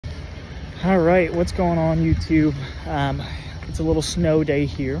All right, what's going on, YouTube? It's a little snow day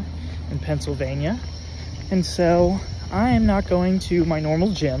here in Pennsylvania, and so I am not going to my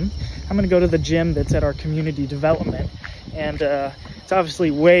normal gym. I'm going to go to the gym that's at our community development, and it's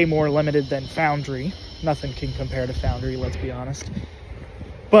obviously way more limited than Foundry. Nothing can compare to Foundry, let's be honest.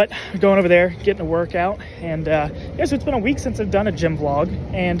 But I'm going over there, getting a workout, and yeah, so it's been a week since I've done a gym vlog,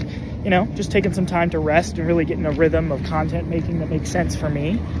 and you know, just taking some time to rest and really getting a rhythm of content making that makes sense for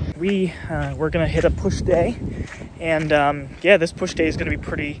me. We're gonna hit a push day, and yeah, this push day is gonna be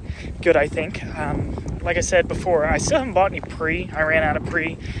pretty good, I think. Like I said before, I still haven't bought any pre. I ran out of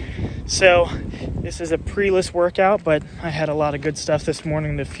pre, so this is a pre-less workout, but I had a lot of good stuff this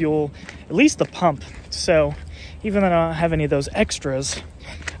morning to fuel at least the pump. So even though I don't have any of those extras,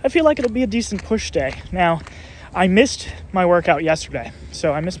 I feel like it'll be a decent push day. Now, I missed my workout yesterday,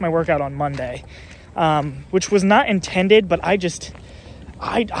 so I missed my workout on Monday, which was not intended, but I just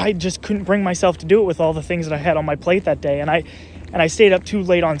couldn't bring myself to do it with all the things that I had on my plate that day, and I stayed up too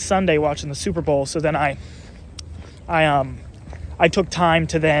late on Sunday watching the Super Bowl. So then I took time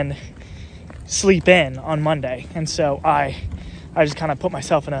to then sleep in on Monday, and so I just kind of put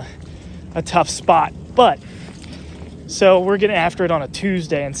myself in a tough spot, but. So we're getting after it on a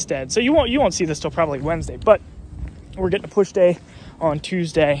Tuesday instead. So you won't see this till probably Wednesday, but we're getting a push day on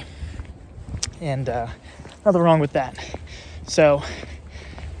Tuesday, and nothing wrong with that. So,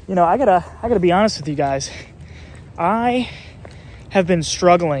 you know, I gotta be honest with you guys. I have been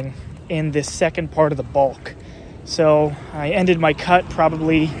struggling in this second part of the bulk. So I ended my cut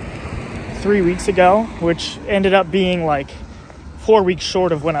probably 3 weeks ago, which ended up being like 4 weeks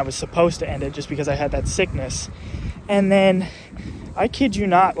short of when I was supposed to end it, just because I had that sickness. And then, I kid you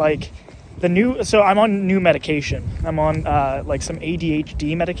not, like, so I'm on new medication. I'm on, like, some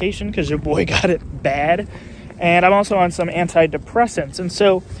ADHD medication, because your boy got it bad. And I'm also on some antidepressants. And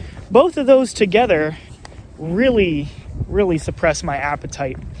so, both of those together really, really suppress my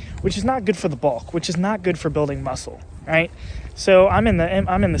appetite, which is not good for the bulk, which is not good for building muscle, right? So, I'm in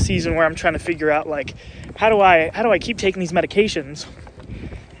the season where I'm trying to figure out, like, how do I keep taking these medications,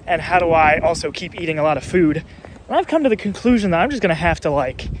 and how do I also keep eating a lot of food? And I've come to the conclusion that I'm just going to have to,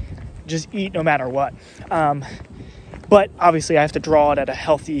 like, just eat no matter what. But obviously I have to draw it at a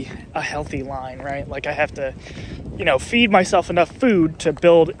healthy line, right? Like, I have to, you know, feed myself enough food to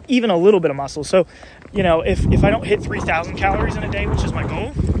build even a little bit of muscle. So, you know, if I don't hit 3,000 calories in a day, which is my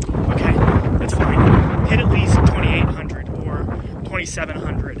goal, okay, that's fine. Hit at least 2,800 or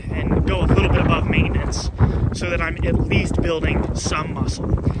 2,700 and go a little bit above maintenance so that I'm at least building some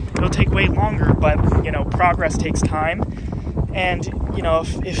muscle. It'll take way longer, but, you know, progress takes time. And, you know,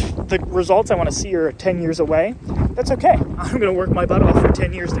 if the results I want to see are 10 years away, that's okay. I'm going to work my butt off for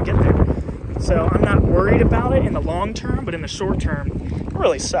 10 years to get there. So I'm not worried about it in the long term, but in the short term, it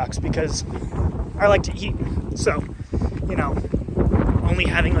really sucks because I like to eat. So, you know, only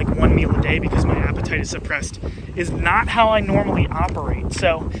having like one meal a day because my appetite is suppressed is not how I normally operate.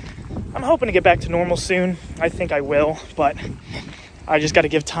 So I'm hoping to get back to normal soon. I think I will, but I just got to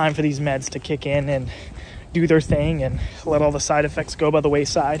give time for these meds to kick in and do their thing and let all the side effects go by the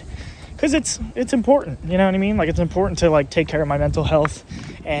wayside, because it's important, you know what I mean? Like, it's important to, like, take care of my mental health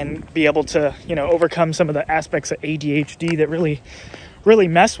and be able to, you know, overcome some of the aspects of ADHD that really, really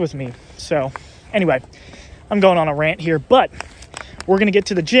mess with me. So anyway, I'm going on a rant here, but we're going to get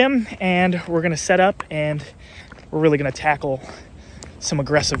to the gym and we're going to set up and we're really going to tackle some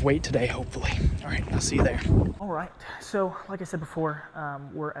aggressive weight today, hopefully. All right, I'll see you there. All right, so like I said before,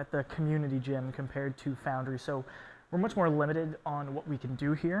 we're at the community gym compared to Foundry, so we're much more limited on what we can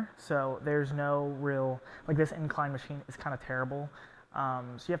do here. So there's no real, like, this incline machine is kind of terrible.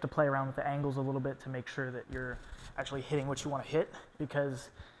 So you have to play around with the angles a little bit to make sure that you're actually hitting what you want to hit, because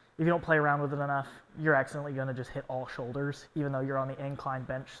if you don't play around with it enough, you're accidentally going to just hit all shoulders, even though you're on the incline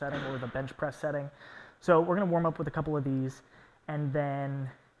bench setting or the bench press setting. So we're going to warm up with a couple of these, and then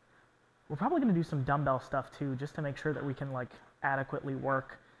we're probably going to do some dumbbell stuff too, just to make sure that we can, like, adequately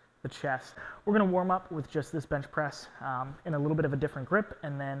work the chest. We're going to warm up with just this bench press in a little bit of a different grip,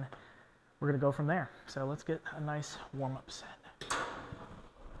 and then we're going to go from there. So let's get a nice warm-up set.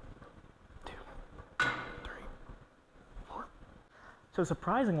 2, 3, 4. So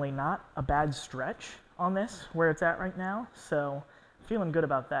surprisingly, not a bad stretch on this, where it's at right now. So feeling good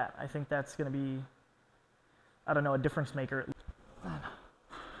about that. I think that's going to be, I don't know, a difference maker.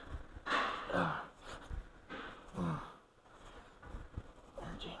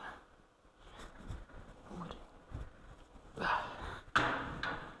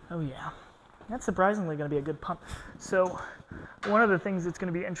 Oh yeah, that's surprisingly going to be a good pump. So one of the things that's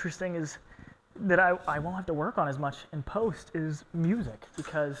going to be interesting is that I won't have to work on as much in post is music,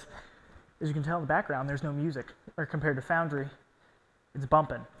 because as you can tell in the background, there's no music, or compared to Foundry, it's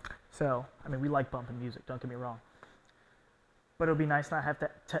bumping. So, I mean, we like bumping music, don't get me wrong. But it'll be nice not have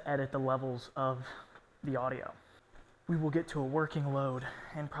to edit the levels of the audio. We will get to a working load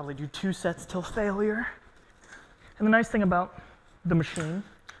and probably do 2 sets till failure. And the nice thing about the machine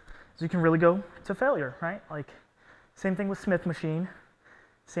is you can really go to failure, right? Like, same thing with Smith machine,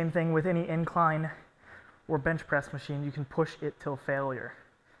 same thing with any incline or bench press machine, you can push it till failure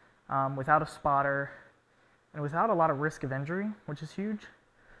without a spotter and without a lot of risk of injury, which is huge.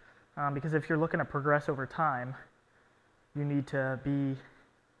 Because if you're looking to progress over time, you need to be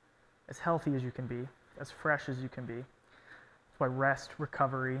as healthy as you can be, as fresh as you can be. That's why rest,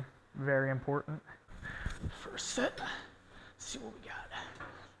 recovery, very important. First set, let's see what we got.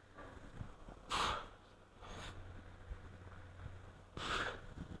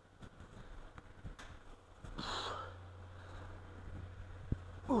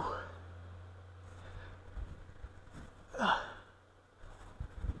 Ooh.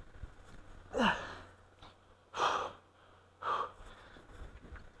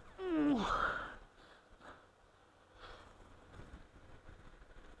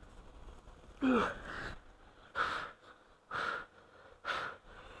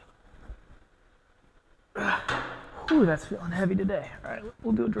 Ooh, that's feeling heavy today. All right,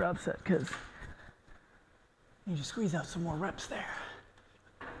 we'll do a drop set because you just squeeze out some more reps there.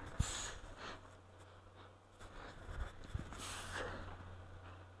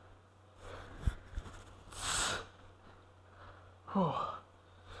 Oh.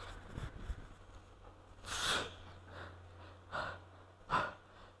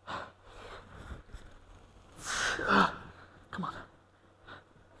 Come on.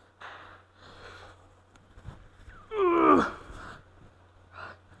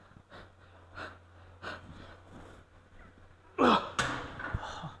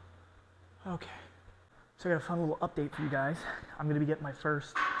 Okay, so I got a fun little update for you guys. I'm going to be getting my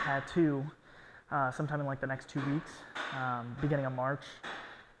first tattoo sometime in like the next 2 weeks, beginning of March.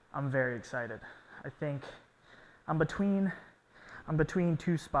 I'm very excited. I think I'm between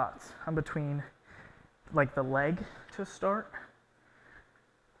 2 spots. I'm between like the leg to start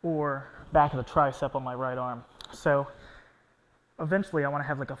or back of the tricep on my right arm. So eventually I want to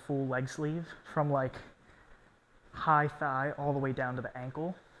have like a full leg sleeve from like high thigh all the way down to the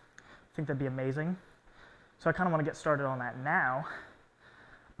ankle. I think that'd be amazing. So I kind of want to get started on that now.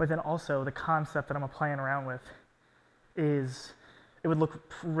 But then also the concept that I'm playing around with is it would look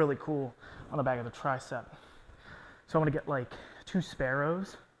really cool on the back of the tricep. So I want to get like 2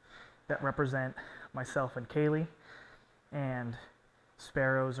 sparrows that represent myself and Kaylee. And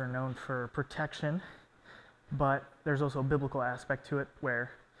sparrows are known for protection, but there's also a biblical aspect to it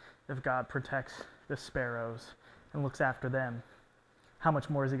where if God protects the sparrows and looks after them, how much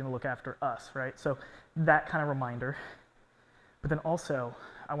more is he going to look after us, right? So that kind of reminder. But then also,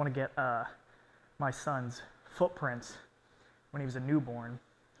 I want to get my son's footprints when he was a newborn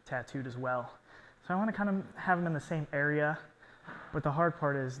tattooed as well. So I want to kind of have them in the same area. But the hard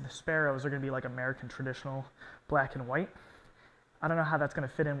part is the sparrows are going to be like American traditional black and white. I don't know how that's going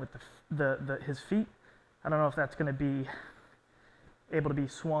to fit in with his feet. I don't know if that's going to be able to be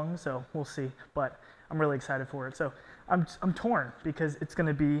swung, so we'll see. But I'm really excited for it. So I'm torn because it's going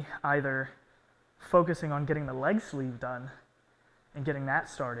to be either focusing on getting the leg sleeve done and getting that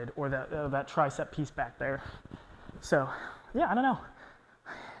started, or that tricep piece back there. So yeah, I don't know.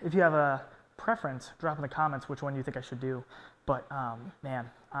 If you have a preference, drop in the comments which one you think I should do. But man,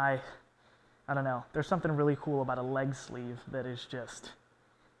 I don't know. There's something really cool about a leg sleeve that is just,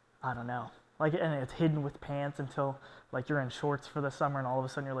 I don't know. Like, and it's hidden with pants until like you're in shorts for the summer and all of a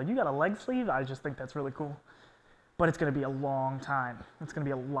sudden you're like, you got a leg sleeve? I just think that's really cool. But it's going to be a long time. It's going to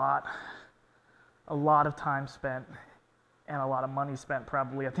be a lot of time spent and a lot of money spent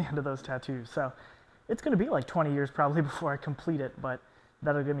probably at the end of those tattoos. So it's going to be like 20 years probably before I complete it, but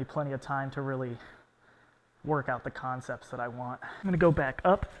that'll give me plenty of time to really work out the concepts that I want. I'm going to go back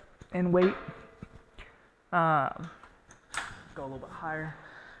up and wait. Go a little bit higher.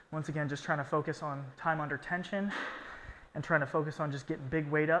 Once again, just trying to focus on time under tension and trying to focus on just getting big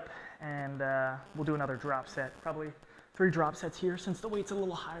weight up, and we'll do another drop set. Probably 3 drop sets here since the weight's a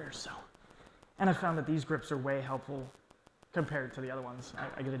little higher. So, and I found that these grips are way helpful compared to the other ones.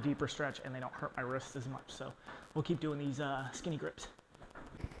 I get a deeper stretch and they don't hurt my wrists as much. So we'll keep doing these skinny grips.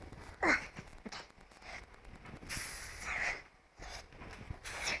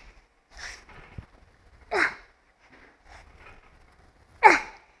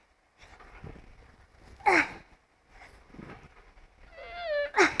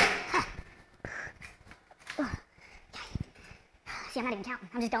 Yeah. I'm not even counting.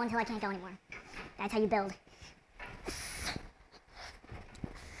 I'm just going until I can't go anymore. That's how you build.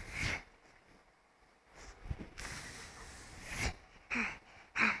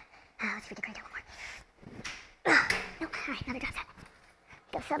 Let's see if we can crank it one more. Nope. All right, another drop set.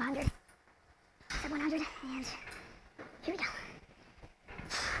 Go sub 100. Sub 100, and here we go.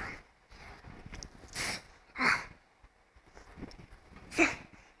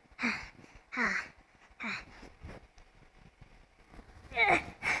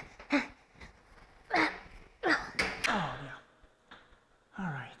 Oh, yeah. All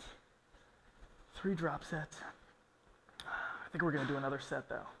right. 3 drop sets. I think we're going to do another set,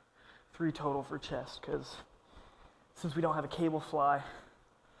 though. 3 total for chest, because since we don't have a cable fly,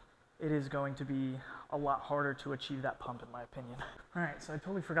 it is going to be a lot harder to achieve that pump, in my opinion. All right, so I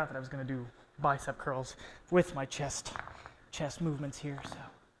totally forgot that I was going to do bicep curls with my chest movements here, so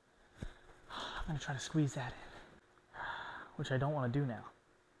I'm going to try to squeeze that in, which I don't want to do now.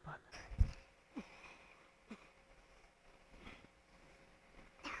 But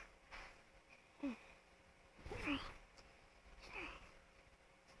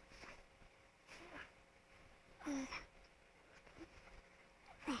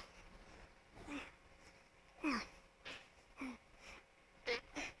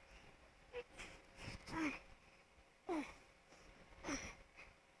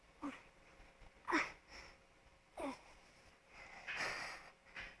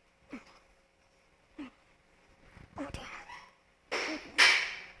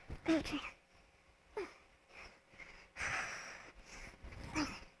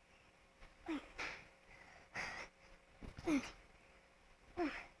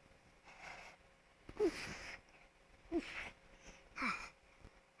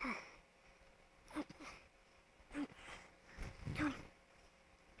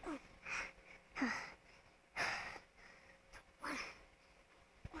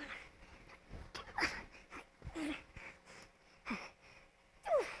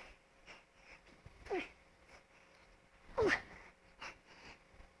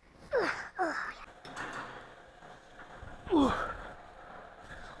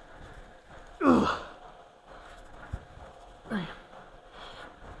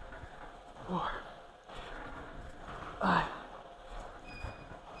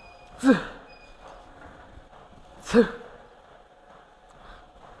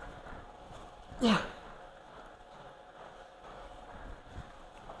yeah.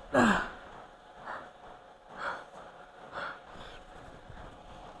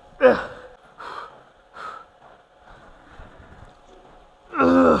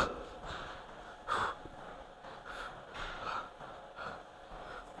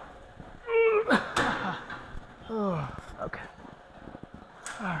 Okay.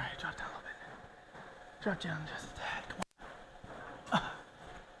 All right, drop down a little bit. Drop down just a tad. Come on.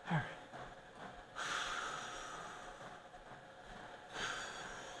 All right.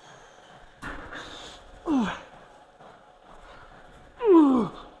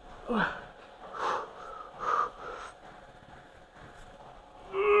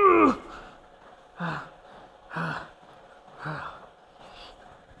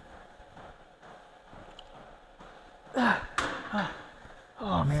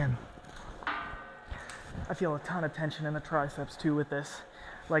 Oh man, I feel a ton of tension in the triceps too with this.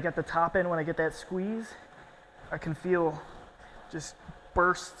 Like at the top end when I get that squeeze, I can feel just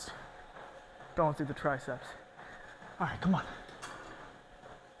bursts going through the triceps. All right, come on.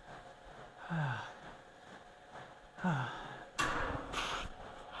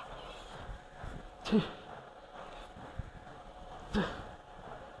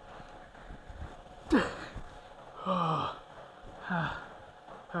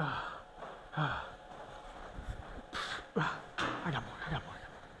 I got more.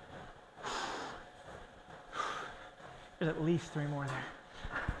 There's at least 3 more there.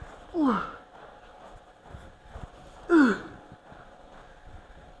 Come on.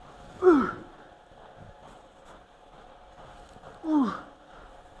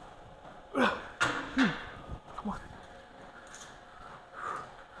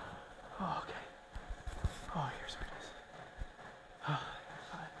 Oh, okay. Oh, here's where it is. 5,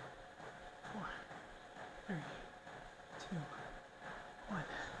 4, 3, 2, 1.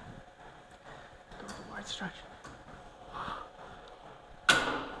 Go with a wide stretch.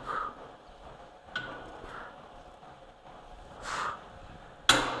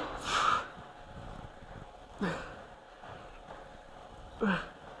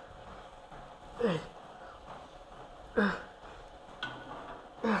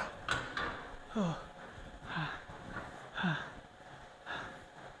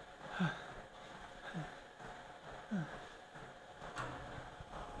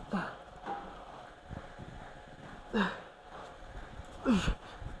 All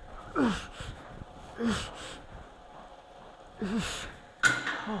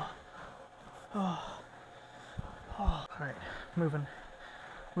right, moving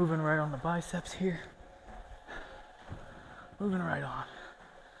right on the biceps here. Moving right on.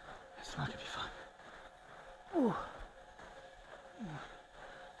 It's not gonna be fun. Ooh.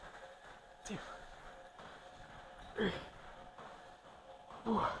 2, 3,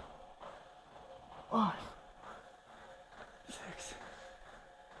 4, 5, 6,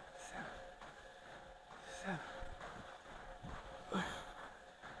 7, 7.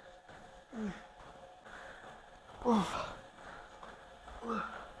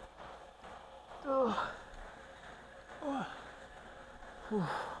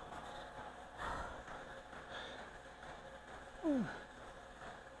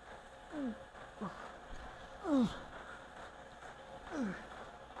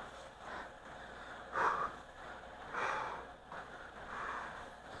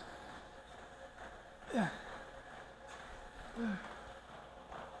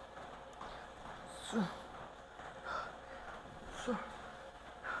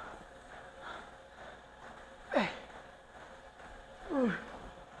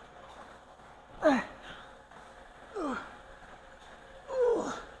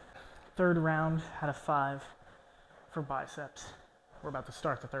 Third round out of 5 for biceps. We're about to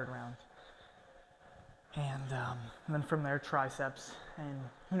start the third round. And then from there, triceps. And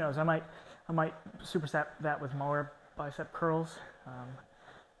who knows, I might superset that with more bicep curls,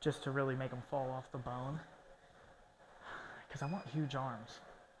 just to really make them fall off the bone. Because I want huge arms.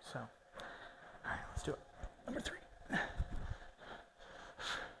 So, all right, let's do it. Number 3.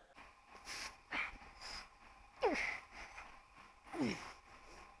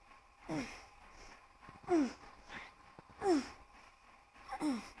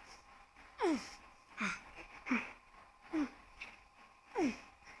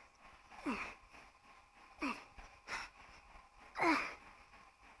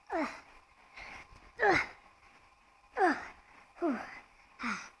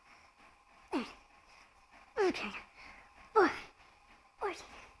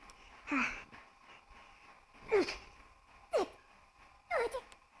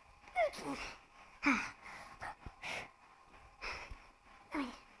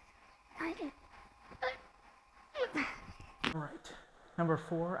 All right, number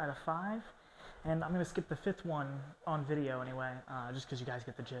 4 out of 5, and I'm gonna skip the 5th one on video anyway, just because you guys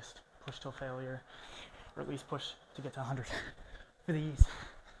get the gist. Push till failure, or at least push to get to 100 for these,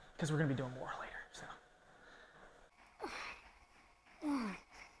 because we're gonna be doing more later. So. 1,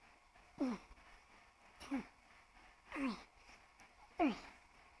 2, 3,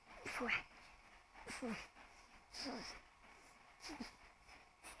 4, 5, 6,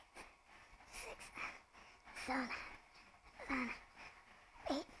 7,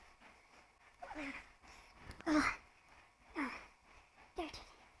 8, 11, 12, 13,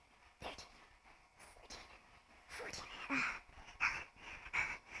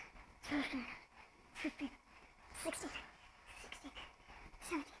 14, 15, 16,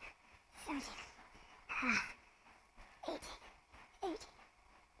 17, 18,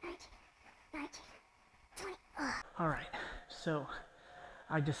 19, 20. All right, so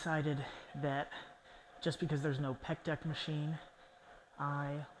I decided that just because there's no pec deck machine,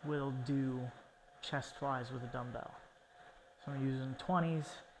 I will do chest flies with a dumbbell. So I'm using 20s,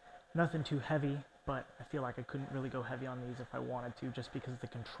 nothing too heavy, but I feel like I couldn't really go heavy on these if I wanted to, just because of the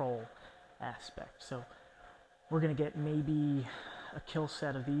control aspect. So we're gonna get maybe a kill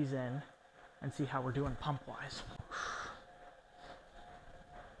set of these in and see how we're doing pump wise.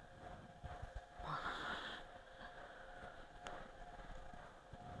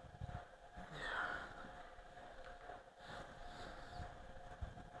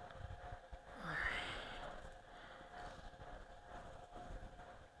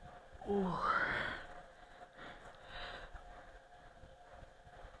 Ooh.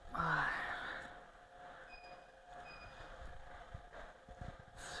 5,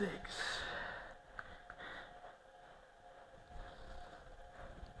 6,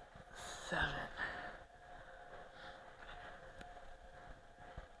 7,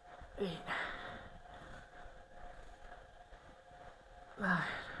 8, 9,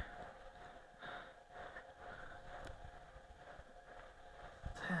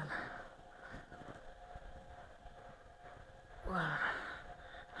 10, 11,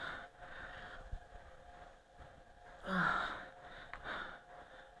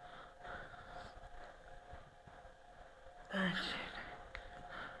 13,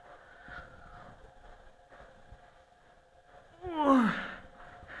 1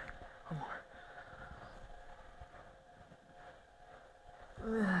 more.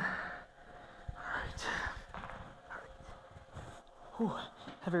 Whew,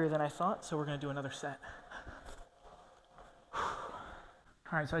 heavier than I thought, so we're gonna do another set. All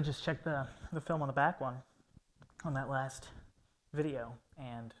right, so I just checked the film on the back one on that last video,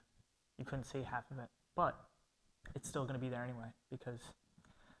 and you couldn't see half of it, but it's still gonna be there anyway because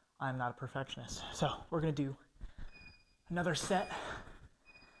I'm not a perfectionist. So we're gonna do another set,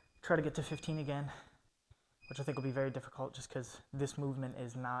 try to get to 15 again, which I think will be very difficult just because this movement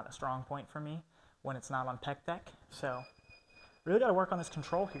is not a strong point for me when it's not on pec deck. So really got to work on this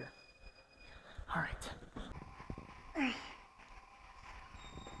control here. All right.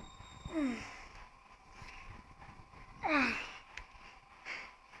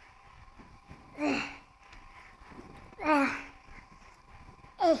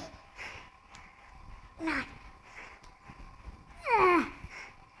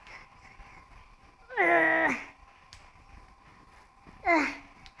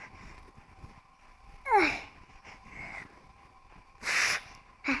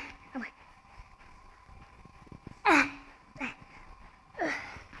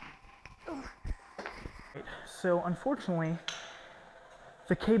 So unfortunately,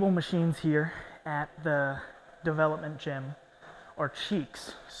 the cable machines here at the development gym are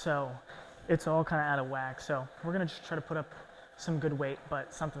cheeks, so it's all kind of out of whack. So we're gonna just try to put up some good weight,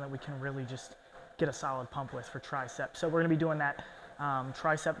 but something that we can really just get a solid pump with for tricep. So we're gonna be doing that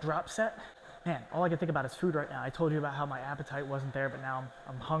tricep drop set. Man, all I can think about is food right now. I told you about how my appetite wasn't there, but now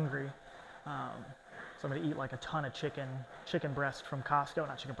I'm hungry. So I'm gonna eat like a ton of chicken breast from Costco,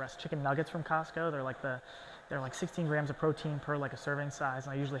 not chicken breast, chicken nuggets from Costco. They're like 16 grams of protein per like a serving size,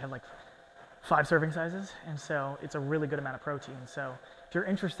 and I usually have like 5 serving sizes, and so it's a really good amount of protein. So if you're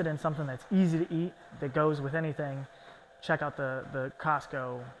interested in something that's easy to eat, that goes with anything, check out the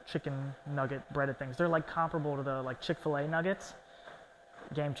Costco chicken nugget breaded things. They're like comparable to the like Chick-fil-A nuggets.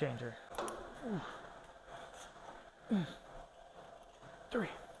 Game changer. 3,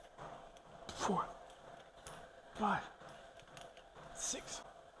 4, 5, 6,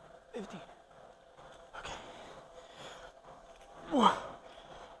 15. Okay. 1,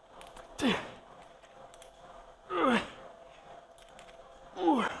 2,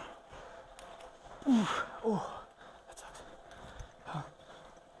 4. Oh, that sucks.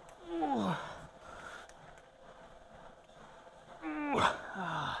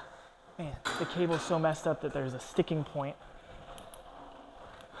 Man, the cable's so messed up that there's a sticking point.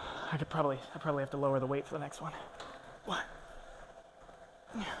 I probably have to lower the weight for the next one. 1,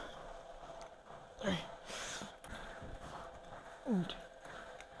 2, 3,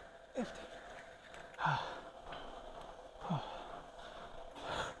 50.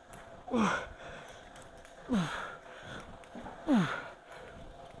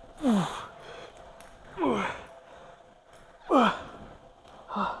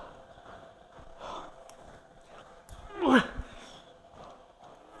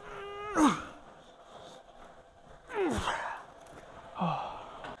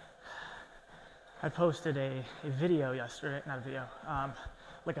 I posted a video yesterday, not a video,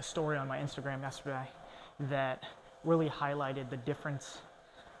 like a story on my Instagram yesterday that really highlighted the difference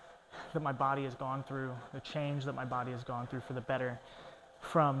that my body has gone through, the change that my body has gone through for the better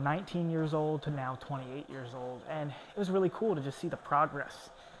from 19 years old to now 28 years old. And it was really cool to just see the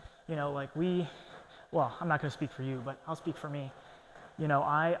progress. You know, like well, I'm not gonna speak for you, but I'll speak for me. You know,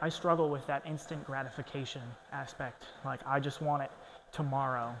 I struggle with that instant gratification aspect. Like, I just want it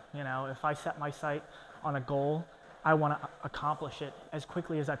tomorrow. You know, if I set my sight on a goal, I want to accomplish it as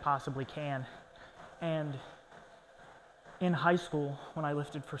quickly as I possibly can. And in high school, when I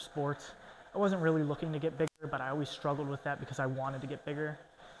lifted for sports, I wasn't really looking to get bigger, but I always struggled with that because I wanted to get bigger.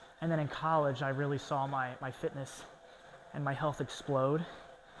 And then in college, I really saw my fitness and my health explode.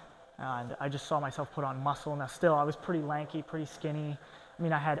 And I just saw myself put on muscle. Now still, I was pretty lanky, pretty skinny. I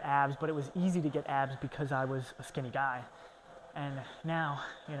mean, I had abs, but it was easy to get abs because I was a skinny guy. And now,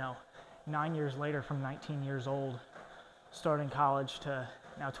 you know, 9 years later, from 19 years old, starting college to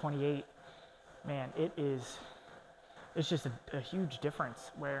now 28, man, it's just a huge difference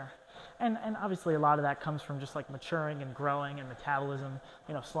where, and obviously a lot of that comes from just like maturing and growing and metabolism,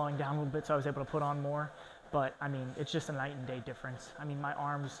 you know, slowing down a little bit, so I was able to put on more. But I mean, it's just a night and day difference. I mean, my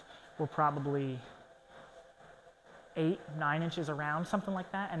arms were probably 8, 9 inches around, something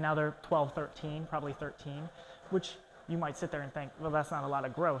like that, and now they're 12, 13, probably 13, which you might sit there and think, well, that's not a lot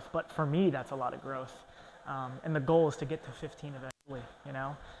of growth, but for me, that's a lot of growth. And the goal is to get to 15 eventually, you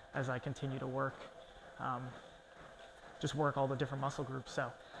know, as I continue to work, just work all the different muscle groups.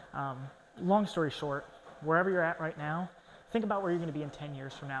 So long story short, wherever you're at right now, think about where you're going to be in 10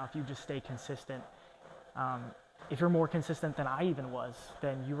 years from now if you just stay consistent. If you're more consistent than I even was,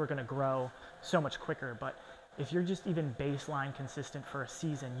 then you were going to grow so much quicker. But if you're just even baseline consistent for a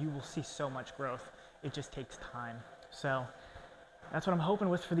season, you will see so much growth. It just takes time. So that's what I'm hoping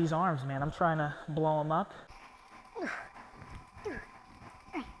with for these arms, man. I'm trying to blow them up.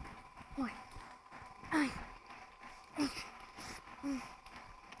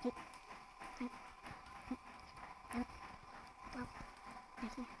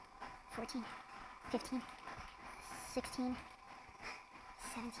 Nineteen, 14, 15, 16,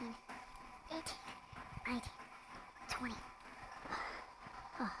 17, 18, 19, 20.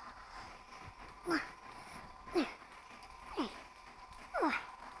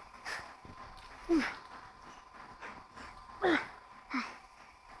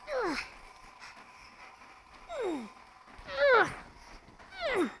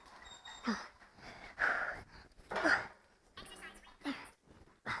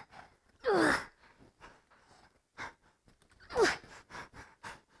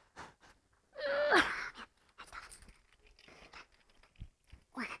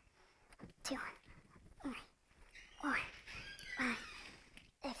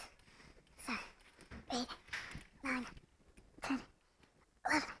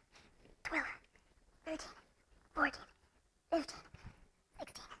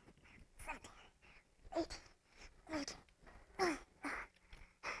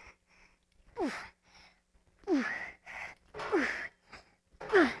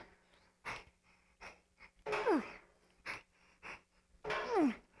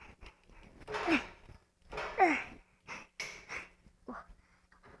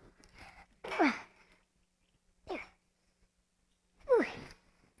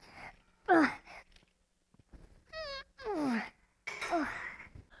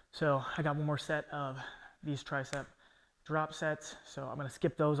 So I got one more set of these tricep drop sets. So I'm gonna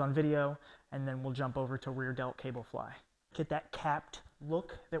skip those on video and then we'll jump over to rear delt cable fly. Get that capped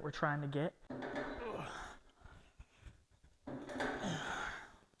look that we're trying to get.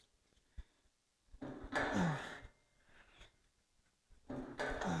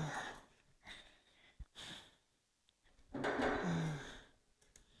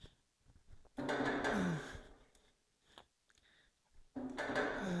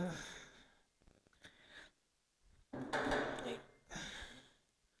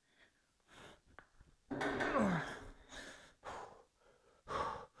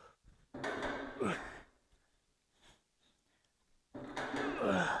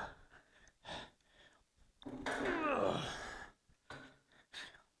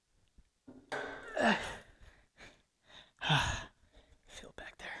 Feel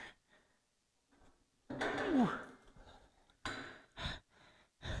back there. Ooh.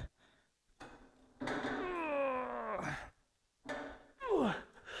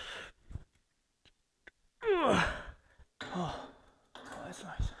 Oh, that's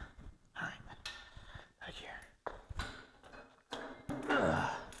nice. All right, back here.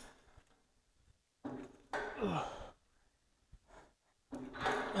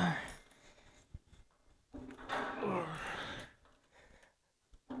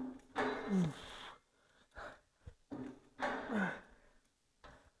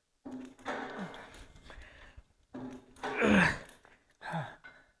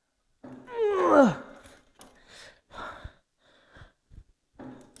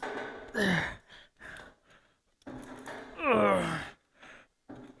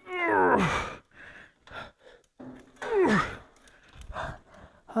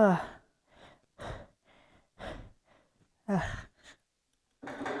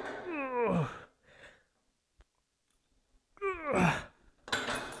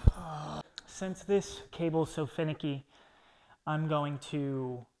 Since this cable is so finicky, I'm going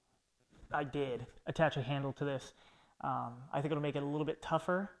to, I did attach a handle to this. I think it'll make it a little bit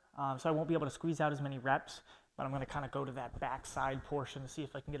tougher, so I won't be able to squeeze out as many reps, but I'm going to kind of go to that backside portion to see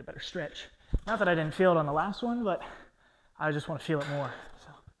if I can get a better stretch. Not that I didn't feel it on the last one, but I just want to feel it more.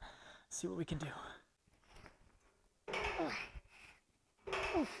 So let's see what we can do.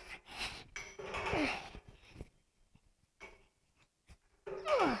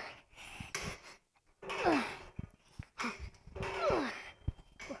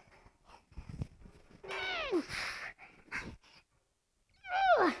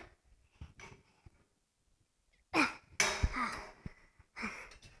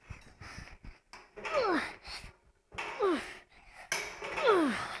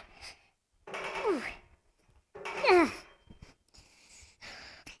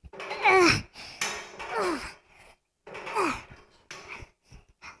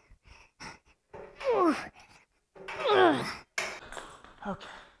 Okay.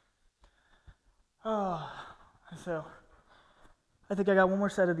 So I think I got one more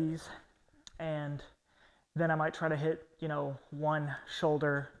set of these, and then I might try to hit, one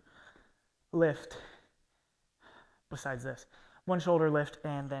shoulder lift besides this. One shoulder lift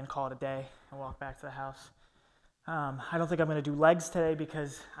and then call it a day and walk back to the house. I don't think I'm going to do legs today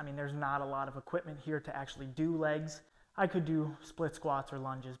because, there's not a lot of equipment here to actually do legs. I could do split squats or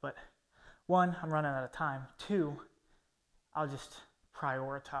lunges, but one, I'm running out of time. Two, I'll just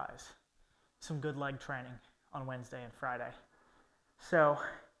prioritize some good leg training on Wednesday and Friday. So,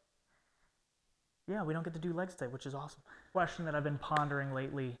 yeah, we don't get to do legs today, which is awesome. Question that I've been pondering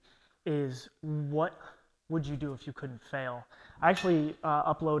lately is, what would you do if you couldn't fail? I actually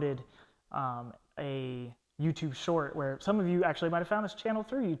uploaded a YouTube short where some of you actually might have found this channel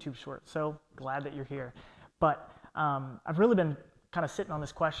through YouTube short, so glad that you're here. But I've really been kind of sitting on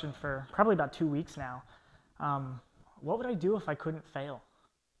this question for probably about 2 weeks now. What would I do if I couldn't fail?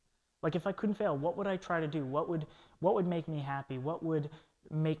 Like, if I couldn't fail, what would I try to do? What would make me happy? What would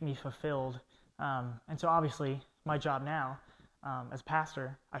make me fulfilled? And so obviously my job now as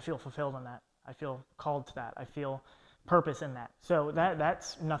pastor, I feel fulfilled in that. I feel called to that. I feel purpose in that. So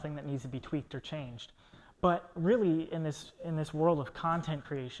that's nothing that needs to be tweaked or changed. But really, in this world of content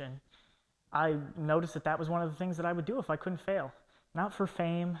creation, I noticed that was one of the things that I would do if I couldn't fail. Not for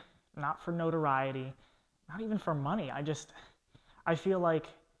fame, not for notoriety, not even for money. I feel like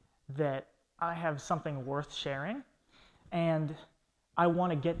that I have something worth sharing, and I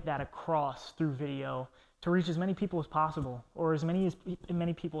want to get that across through video to reach as many people as possible, or as many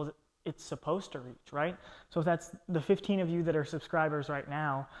people as it's supposed to reach, right? So if that's the 15 of you that are subscribers right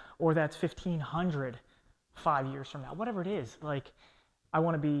now, or that's 1,500 5 years from now, whatever it is, like, I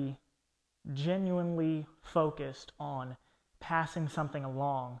want to be genuinely focused on passing something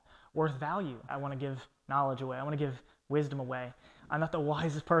along worth value. I want to give knowledge away. I want to give wisdom away. I'm not the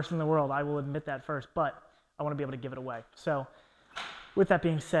wisest person in the world. I will admit that first, but I want to be able to give it away. So with that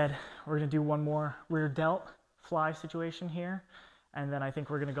being said, we're going to do one more rear delt fly situation here. And then I think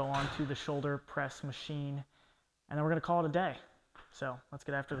we're going to go on to the shoulder press machine. And then we're going to call it a day. So let's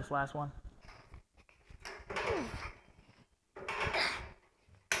get after this last one.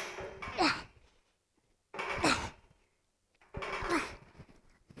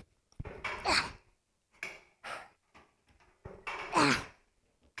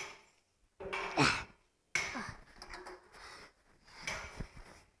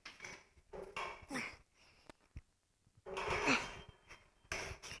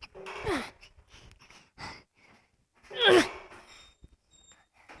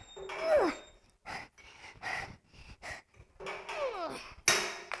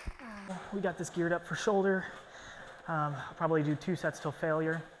 We got this geared up for shoulder. I'll probably do 2 sets till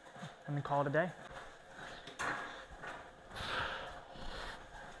failure and then call it a day.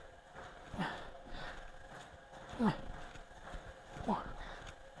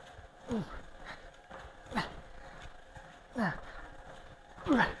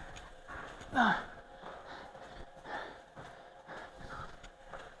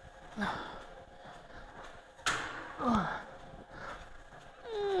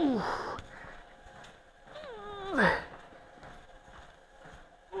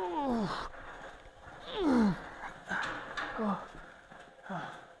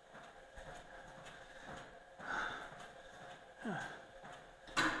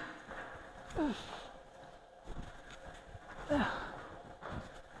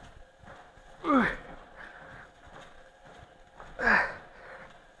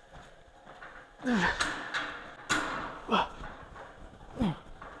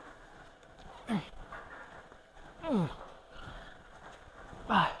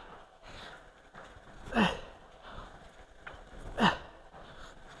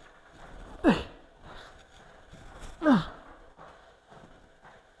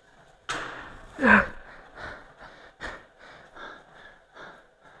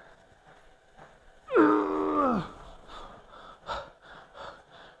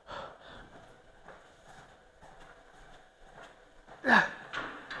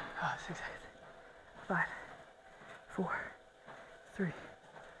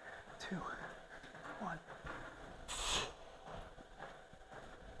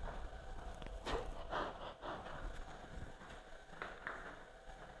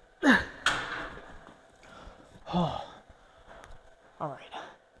 Oh, all right,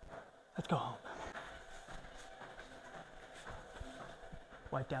 let's go home.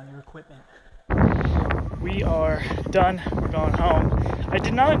 Wipe down your equipment. We are done, we're going home. I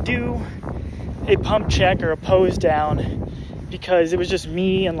did not do a pump check or a pose down because it was just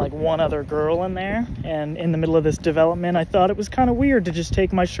me and like one other girl in there. And in the middle of this development, I thought it was kind of weird to just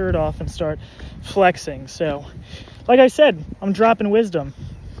take my shirt off and start flexing. So, like I said, I'm dropping wisdom.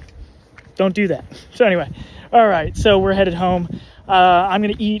 Don't do that. So anyway, all right, so we're headed home. I'm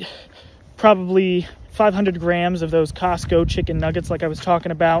gonna eat probably 500 grams of those Costco chicken nuggets like I was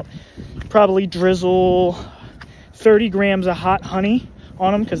talking about. Probably drizzle 30 grams of hot honey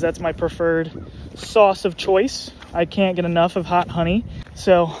on them because that's my preferred sauce of choice. I can't get enough of hot honey.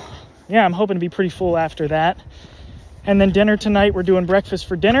 So yeah, I'm hoping to be pretty full after that. And then dinner tonight, we're doing breakfast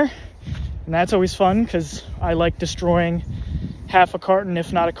for dinner. And that's always fun because I like destroying half a carton,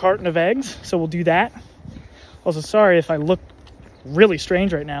 if not a carton of eggs. So we'll do that. Also, sorry if I look really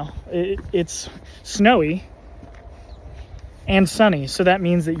strange right now. It's snowy and sunny, so that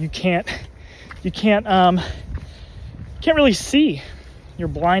means that you can't really see. You're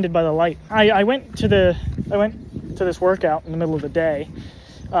blinded by the light. I went to this workout in the middle of the day,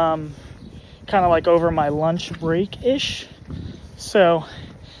 kind of like over my lunch break-ish. So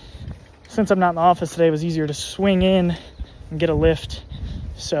since I'm not in the office today, it was easier to swing in and get a lift.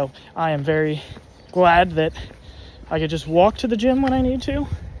 So I am very glad that I could just walk to the gym when I need to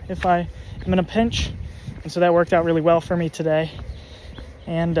if I am in a pinch. And so that worked out really well for me today.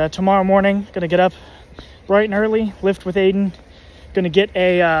 And tomorrow morning, gonna get up bright and early, lift with Aiden. Gonna get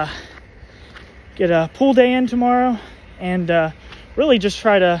a pool day in tomorrow, and really just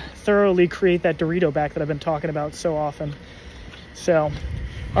try to thoroughly create that Dorito back that I've been talking about so often. So,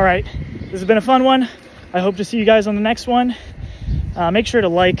 all right, this has been a fun one. I hope to see you guys on the next one. Make sure to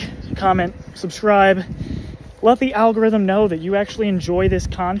like, comment, subscribe. Let the algorithm know that you actually enjoy this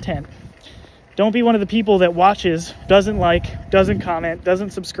content. Don't be one of the people that watches, doesn't like, doesn't comment, doesn't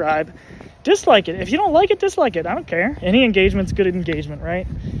subscribe. Dislike it. If you don't like it, dislike it. I don't care. Any engagement's good engagement, right?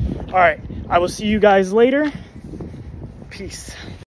 All right. I will see you guys later. Peace.